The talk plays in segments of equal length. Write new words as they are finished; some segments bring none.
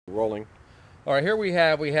Rolling. All right, here we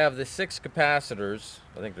have the 6 capacitors.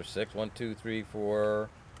 I think there's 6. 1, 2, 3, 4,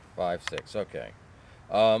 5, 6. Okay.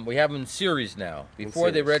 We have them in series now.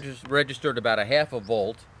 Before they registered about a half a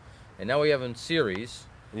volt, and now we have them in series.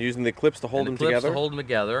 And using the clips to hold them together. To hold them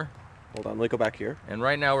together. Hold on, let me go back here. And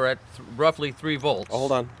right now we're at roughly 3 volts. Oh,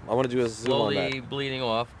 hold on. I want to do a zoom on that. Slowly bleeding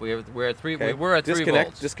off. We're at 3. Okay. We're at 3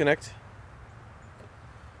 volts. Disconnect.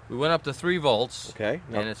 We went up to 3 volts. Okay.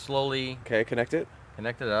 And it's slowly. Okay, connect it.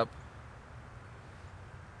 Connected up.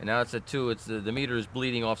 And now it's at 2. It's the meter is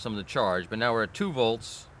bleeding off some of the charge, but now we're at 2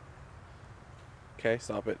 volts. Okay,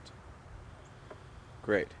 stop it.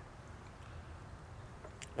 Great.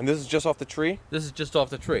 And this is just off the tree? This is just off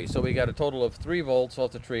the tree. So we got a total of 3 volts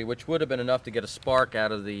off the tree, which would have been enough to get a spark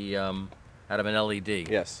out of the out of an LED.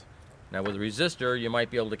 Yes. Now with a resistor, you might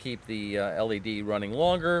be able to keep the LED running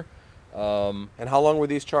longer. And how long were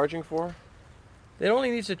these charging for? It only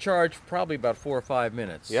needs to charge probably about 4 or 5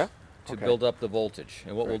 minutes. Yeah. To build up the voltage.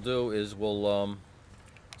 And what we'll do is we'll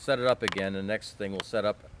set it up again. The next thing we'll set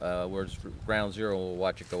up where it's ground zero, and we'll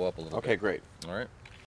watch it go up a little bit. Okay, great. All right.